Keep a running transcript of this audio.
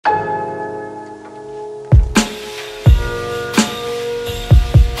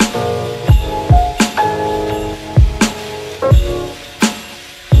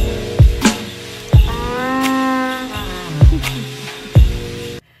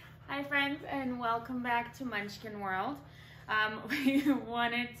friends, and welcome back to Munchkin World. We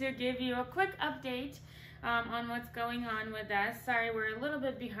wanted to give you a quick update on what's going on with us. Sorry, we're a little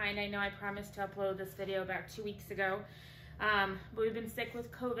bit behind. I know I promised to upload this video about 2 weeks ago, but we've been sick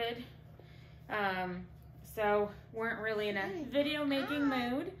with COVID, so weren't really in a video making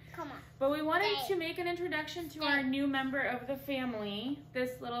mood. But we wanted to make an introduction to our new member of the family,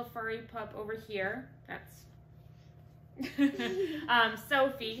 this little furry pup over here. That's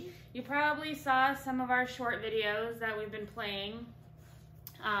Sophie. You probably saw some of our short videos that we've been playing,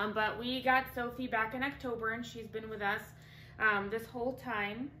 but we got Sophie back in October and she's been with us this whole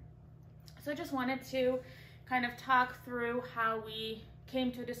time. So I just wanted to kind of talk through how we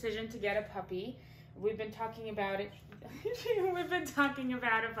came to a decision to get a puppy. We've been talking about it. We've been talking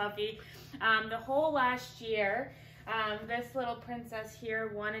about a puppy the whole last year. This little princess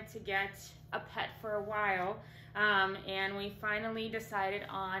here wanted to get a pet for a while, and we finally decided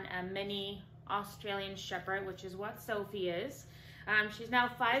on a mini Australian Shepherd, which is what Sophie is. She's now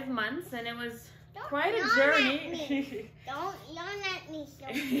 5 months, and it was quite a journey. Don't yawn at me,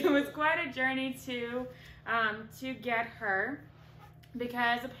 Sophie. It was quite a journey to get her,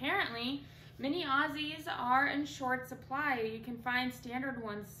 because apparently mini Aussies are in short supply. You can find standard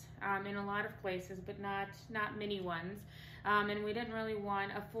ones in a lot of places, but not mini ones. And we didn't really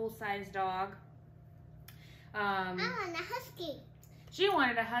want a full-size dog. I want a husky. She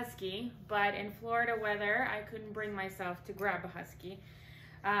wanted a husky, but in Florida weather, I couldn't bring myself to grab a husky.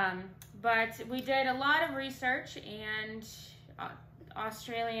 But we did a lot of research, and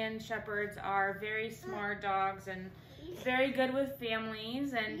Australian Shepherds are very smart dogs and very good with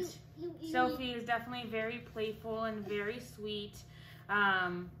families, and Sophie is definitely very playful and very sweet,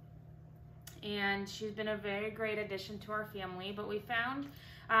 and she's been a very great addition to our family. But we found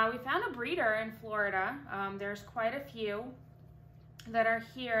a breeder in Florida. There's quite a few that are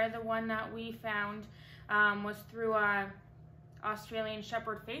here. The one that we found was through a Australian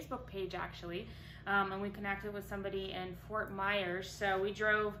Shepherd Facebook page, actually, and we connected with somebody in Fort Myers. So we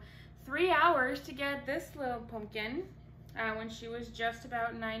drove 3 hours to get this little pumpkin when she was just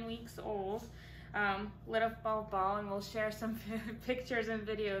about 9 weeks old. Little ball, and we'll share some pictures and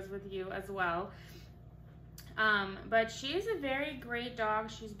videos with you as well. But she's a very great dog.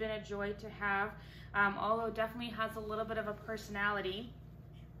 She's been a joy to have, although definitely has a little bit of a personality.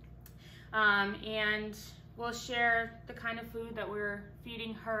 And we'll share the kind of food that we're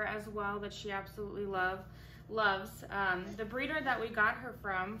feeding her as well that she absolutely loves. The breeder that we got her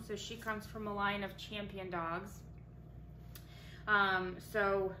from, so she comes from a line of champion dogs.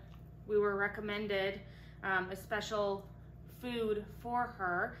 So we were recommended a special food for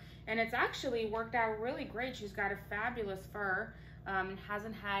her, and it's actually worked out really great. She's got a fabulous fur and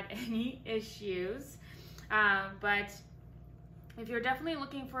hasn't had any issues. But if you're definitely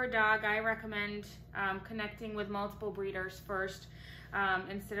looking for a dog, I recommend connecting with multiple breeders first,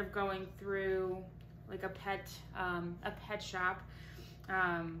 instead of going through like a pet shop.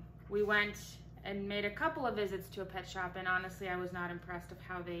 We went and made a couple of visits to a pet shop, and honestly I was not impressed of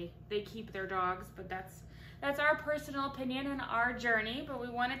how they keep their dogs, but that's our personal opinion and our journey. But we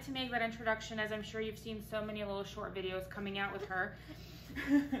wanted to make that introduction, as I'm sure you've seen so many little short videos coming out with her.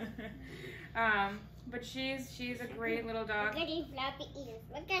 But she's a great little dog. Look at these floppy ears.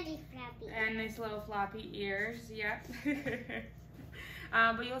 Look at these floppy ears. And these little floppy ears, yep.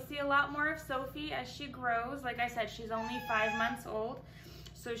 But you'll see a lot more of Sophie as she grows. Like I said, she's only 5 months old,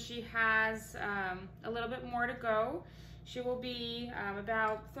 so she has a little bit more to go. She will be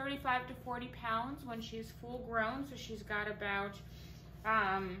about 35 to 40 pounds when she's full grown, so she's got about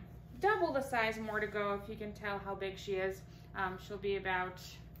double the size more to go. If you can tell how big she is, she'll be about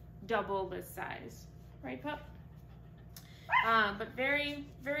double this size. Right, pup? But very,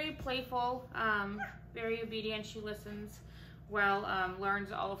 very playful, very obedient. She listens well,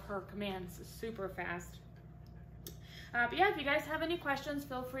 learns all of her commands super fast. But yeah, if you guys have any questions,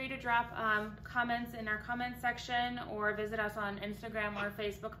 feel free to drop comments in our comment section, or visit us on Instagram or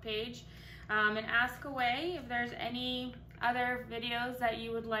Facebook page, and ask away. If there's any other videos that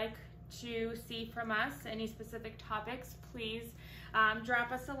you would like to see from us, any specific topics, please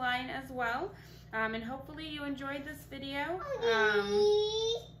drop us a line as well. And hopefully you enjoyed this video.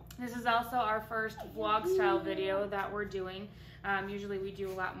 This is also our first vlog style video that we're doing. Usually we do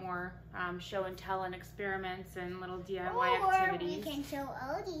a lot more show and tell and experiments and little DIY activities. Or we can show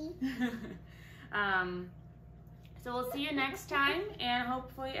Odie. So we'll see you next time, and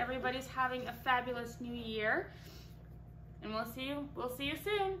hopefully everybody's having a fabulous new year. And we'll see you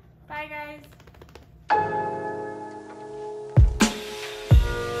soon. Bye guys.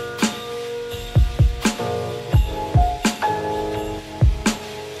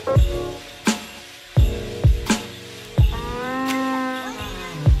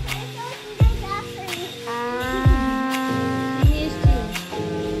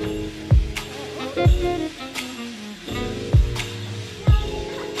 Bye.